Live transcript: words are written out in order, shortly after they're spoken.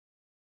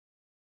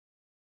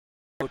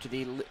to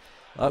the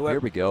here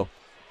we go.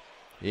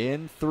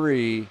 In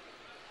 3,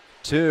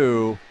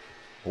 2,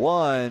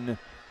 1,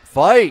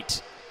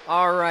 fight!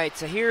 All right,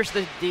 so here's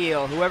the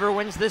deal. Whoever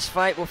wins this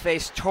fight will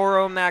face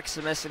Toro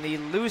Maximus in the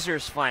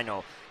losers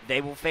final.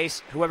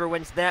 Whoever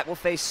wins that will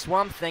face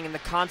Swamp Thing in the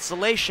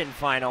consolation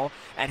final,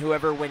 and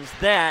whoever wins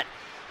that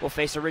will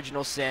face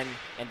Original Sin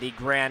in the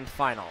grand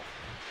final.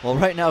 Well,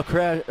 right now,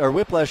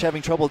 Whiplash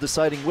having trouble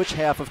deciding which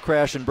half of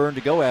Crash and Burn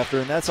to go after,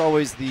 and that's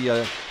always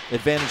the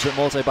advantage that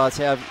multibots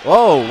have.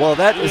 Oh, well,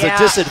 that is a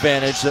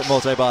disadvantage that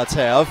multibots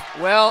have.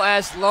 Well,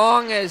 as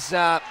long as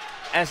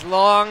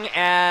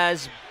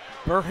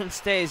Burn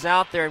stays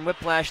out there and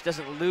Whiplash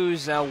doesn't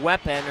lose a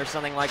weapon or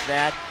something like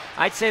that,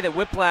 I'd say that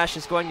Whiplash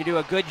is going to do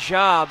a good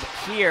job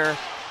here.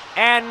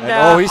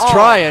 And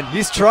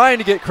he's trying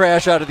to get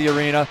Crash out of the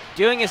arena.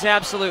 Doing his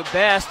absolute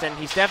best, and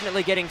he's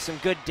definitely getting some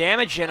good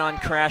damage in on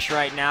Crash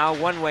right now,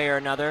 one way or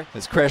another.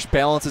 As Crash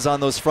balances on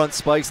those front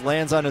spikes,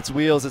 lands on its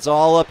wheels, it's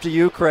all up to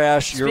you,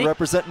 Crash. You're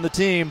representing the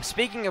team.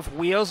 Speaking of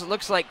wheels, it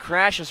looks like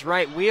Crash's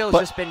right wheel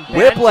has just been bent.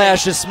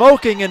 Whiplash is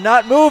smoking and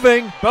not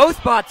moving.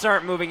 Both bots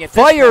aren't moving at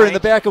this Fire point. in the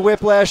back of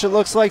Whiplash. It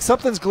looks like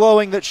something's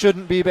glowing that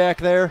shouldn't be back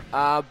there.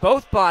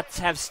 Both bots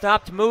have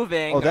stopped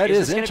moving. Oh, that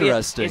is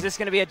interesting. Is this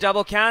going to be a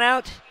double count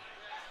out?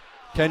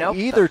 Can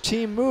either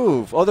team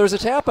move? Oh, there's a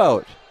tap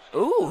out.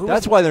 Ooh.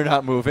 That's why they're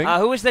not moving.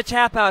 Who is the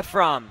tap out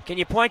from? Can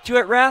you point to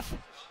it, ref?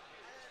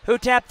 Who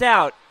tapped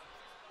out?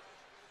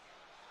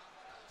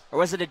 Or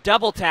was it a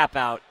double tap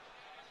out?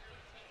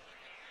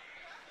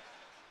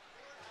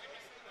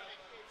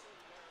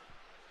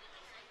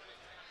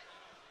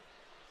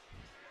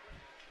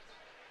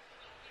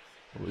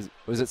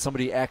 Was it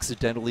somebody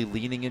accidentally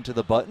leaning into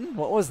the button?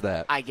 What was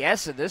that? I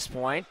guess at this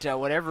point,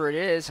 whatever it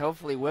is,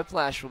 hopefully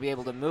Whiplash will be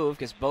able to move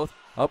because both.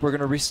 We're going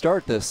to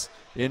restart this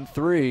in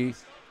 3,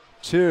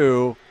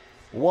 2,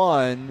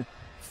 1,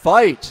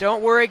 fight.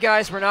 Don't worry,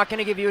 guys. We're not going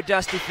to give you a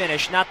dusty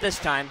finish. Not this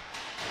time.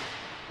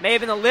 May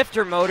have been the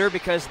lifter motor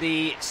because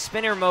the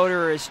spinner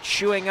motor is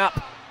chewing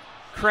up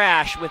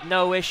Crash with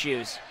no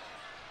issues.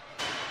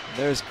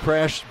 There's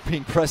Crash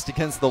being pressed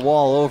against the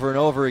wall over and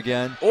over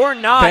again. Or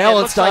not.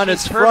 Balanced on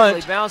its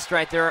front. Balanced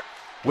right there.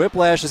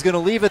 Whiplash is going to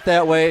leave it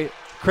that way.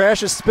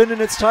 Crash is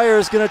spinning its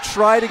tires, going to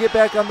try to get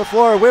back on the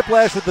floor.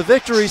 Whiplash with the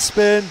victory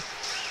spin.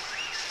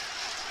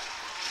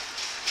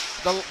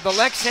 The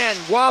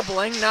Lexan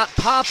wobbling, not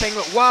popping,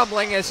 but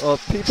wobbling as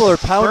people are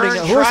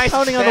pounding. Who's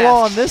pounding on the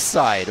wall on this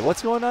side?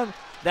 What's going on?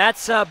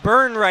 That's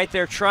Burn right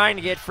there trying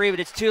to get free,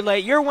 but it's too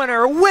late. Your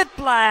winner,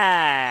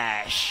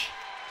 Whiplash.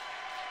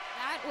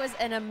 That was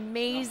an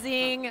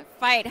amazing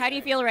fight. How do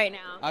you feel right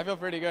now? I feel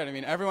pretty good. I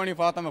mean, everyone who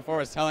fought them before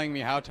was telling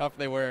me how tough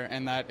they were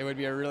and that it would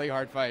be a really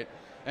hard fight.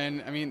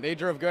 And, I mean, they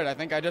drove good. I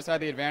think I just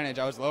had the advantage.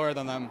 I was lower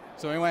than them.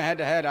 So when we went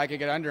head-to-head, I could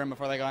get under them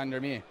before they got under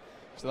me.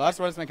 So that's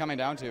what it's been coming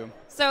down to.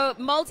 So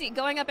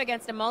going up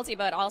against a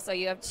multi-bot also,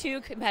 you have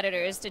two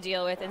competitors to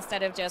deal with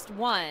instead of just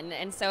one.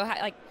 And so,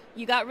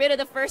 you got rid of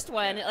the first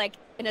one,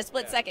 in a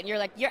split second. You're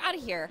like, you're out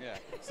of here. Yeah.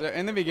 So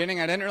in the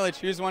beginning, I didn't really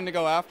choose one to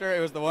go after. It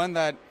was the one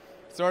that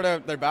sort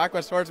of, their back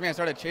was towards me. I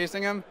started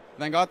chasing him,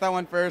 then got that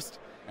one first,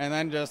 and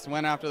then just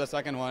went after the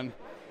second one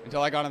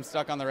until I got him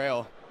stuck on the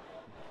rail.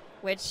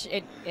 Which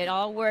it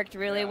all worked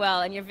really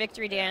well, and your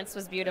victory dance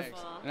was beautiful.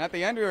 Thanks. And at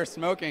the end, we were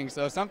smoking,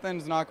 so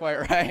something's not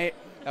quite right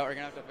that we're going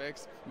to have to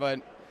fix. But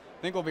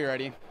I think we'll be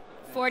ready.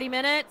 40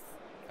 minutes?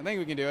 I think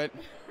we can do it.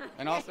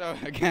 And also,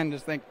 again,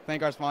 just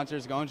thank our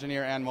sponsors, Go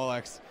Engineer and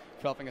Molex,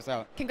 for helping us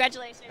out.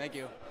 Congratulations. Thank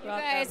you. You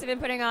guys have been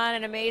putting on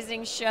an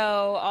amazing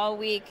show all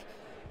week.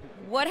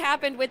 What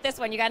happened with this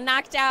one? You got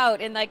knocked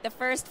out in the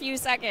first few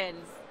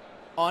seconds.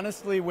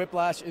 Honestly,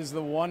 Whiplash is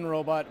the one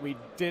robot we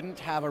didn't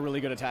have a really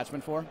good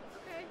attachment for.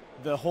 Okay.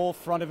 The whole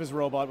front of his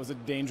robot was a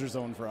danger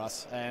zone for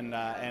us, and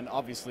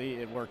obviously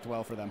it worked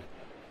well for them.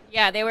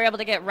 Yeah, they were able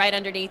to get right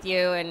underneath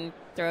you and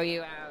throw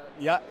you out.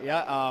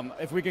 Yeah.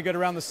 If we could get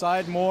around the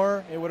side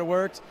more, it would have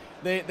worked.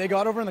 They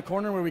got over in the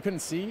corner where we couldn't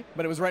see,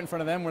 but it was right in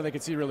front of them where they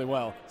could see really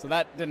well. So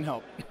that didn't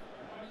help.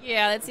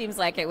 Yeah, that seems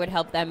like it would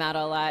help them out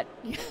a lot.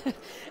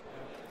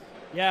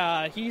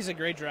 Yeah, he's a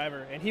great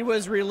driver, and he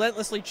was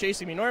relentlessly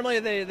chasing me. Normally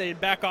they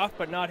back off,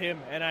 but not him,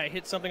 and I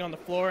hit something on the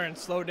floor and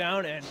slowed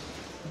down, and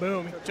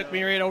boom, he took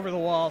me right over the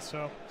wall.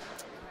 So,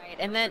 right,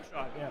 and then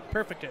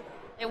perfect hit.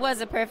 It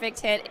was a perfect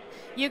hit.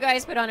 You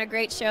guys put on a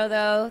great show,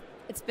 though.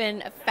 It's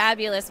been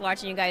fabulous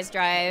watching you guys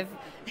drive.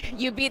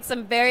 You beat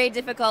some very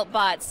difficult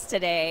bots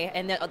today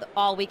and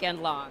all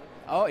weekend long.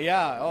 Oh,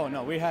 yeah. Oh,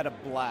 no, we had a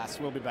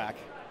blast. We'll be back.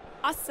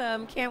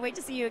 Awesome. Can't wait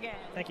to see you again.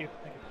 Thank you.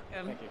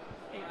 Thank you.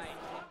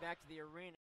 Back to the arena.